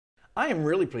I am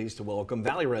really pleased to welcome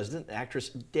Valley resident actress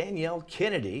Danielle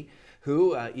Kennedy,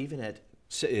 who even at,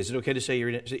 is it okay to say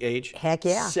your age? Heck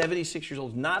yeah. 76 years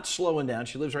old, not slowing down.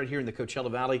 She lives right here in the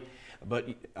Coachella Valley, but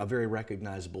a very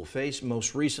recognizable face.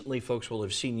 Most recently, folks will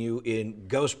have seen you in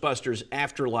Ghostbusters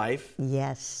Afterlife.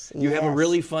 Yes. You have a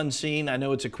really fun scene. I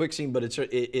know it's a quick scene, but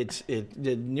it's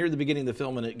near the beginning of the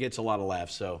film, and it gets a lot of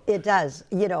laughs. So it does.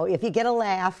 You know, if you get a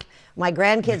laugh, my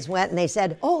grandkids went and they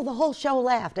said, "Oh, the whole show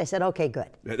laughed." I said, "Okay, good."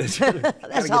 That's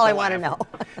all I want to know.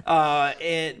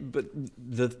 But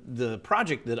the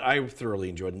project that I thoroughly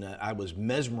enjoyed, and I was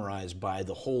mesmerized by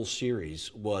the whole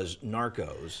series, was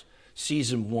Narcos.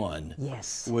 Season 1,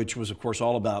 yes, which was, of course,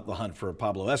 all about the hunt for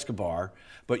Pablo Escobar.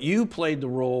 But you played the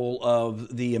role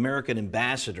of the American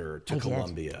ambassador to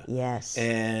Colombia. Yes.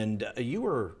 And you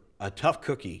were a tough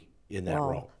cookie in that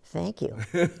role. Thank you.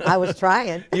 I was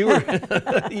trying. You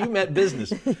meant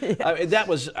business. Yeah. That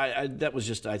was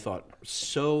just, I thought,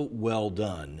 so well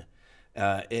done.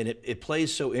 And it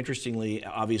plays so interestingly,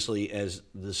 obviously, as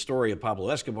the story of Pablo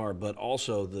Escobar, but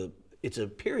also it's a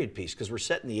period piece because we're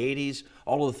set in the 80s,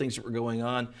 all of the things that were going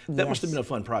on. That must have been a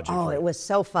fun project. Oh, it was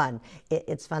so fun.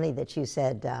 It's funny that you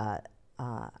said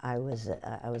I was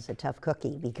a tough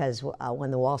cookie, because when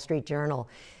the Wall Street Journal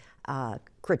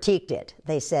critiqued it,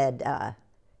 they said,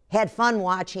 had fun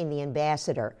watching the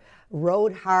ambassador,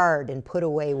 rode hard and put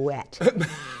away wet.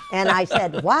 And I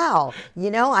said, wow,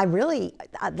 you know, I really,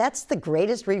 that's the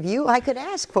greatest review I could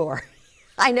ask for.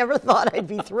 I never thought I'd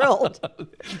be thrilled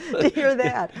to hear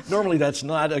that. Normally that's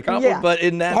not a compliment, but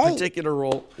in that particular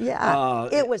role. Yeah,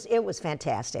 it was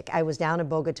fantastic. I was down in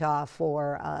Bogota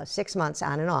for 6 months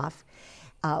on and off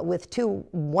with two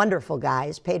wonderful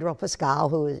guys, Pedro Pascal,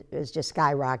 who has just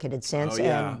skyrocketed since,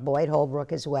 and Boyd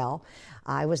Holbrook as well.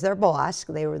 I was their boss.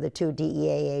 They were the two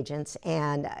DEA agents,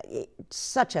 and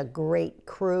such a great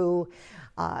crew,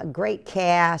 great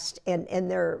cast, and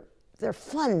they're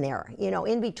fun there, you know,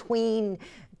 in between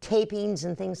tapings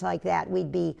and things like that.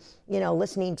 We'd be, you know,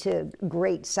 listening to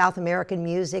great South American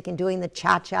music and doing the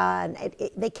cha-cha, and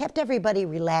they kept everybody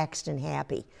relaxed and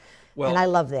happy. Well, and I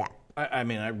love that. I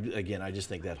mean, I just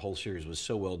think that whole series was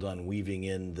so well done, weaving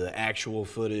in the actual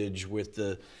footage with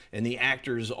the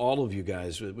actors, all of you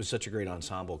guys. It was such a great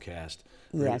ensemble cast.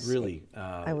 Yes, really.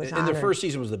 I was and honored. the first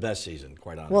season was the best season,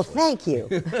 quite honestly. Well, thank you,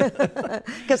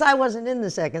 because I wasn't in the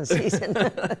second season.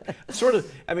 Sort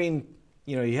of. I mean,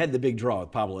 you know, you had the big draw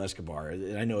with Pablo Escobar,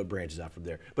 and I know it branches out from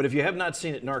there. But if you have not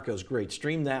seen it, Narcos, great.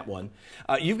 Stream that one.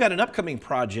 You've got an upcoming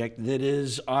project that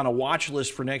is on a watch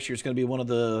list for next year. It's going to be one of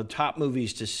the top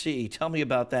movies to see. Tell me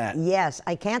about that. Yes,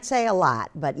 I can't say a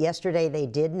lot, but yesterday they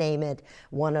did name it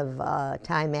one of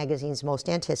Time Magazine's most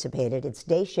anticipated. It's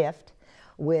Day Shift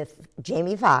with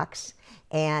Jamie Foxx,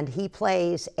 and he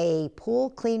plays a pool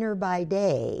cleaner by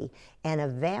day and a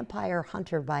vampire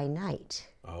hunter by night.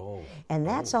 Oh. And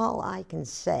that's all I can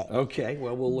say. Okay,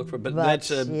 well, we'll look for it. But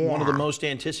that's one of the most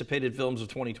anticipated films of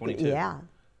 2022. Yeah,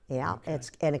 yeah. Okay.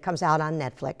 And it comes out on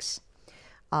Netflix.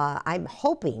 I'm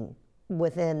hoping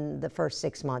within the first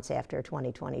 6 months after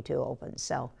 2022 opens.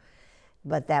 So,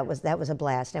 but that was a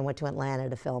blast. I went to Atlanta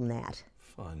to film that.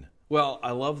 Fun. Well,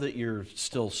 I love that you're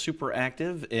still super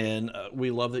active, and we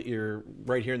love that you're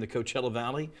right here in the Coachella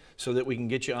Valley, so that we can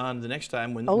get you on the next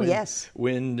time when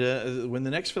the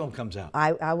next film comes out.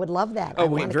 I would love that. Oh,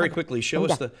 wait, very quickly, show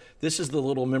us this is the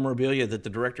little memorabilia that the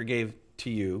director gave to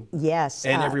you. Yes,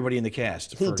 and everybody in the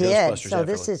cast. He did. So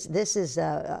this is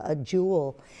a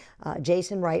jewel.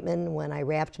 Jason Reitman, when I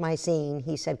wrapped my scene,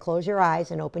 he said, "Close your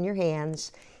eyes and open your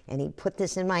hands." And he put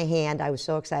this in my hand. I was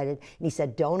so excited. And he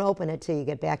said, "Don't open it till you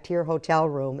get back to your hotel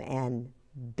room." And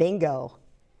bingo.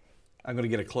 I'm going to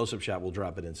get a close-up shot. We'll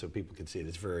drop it in so people can see it.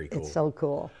 It's very cool. It's so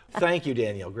cool. Thank you,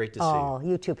 Danielle. Great to see you. Oh,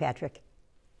 you too, Patrick.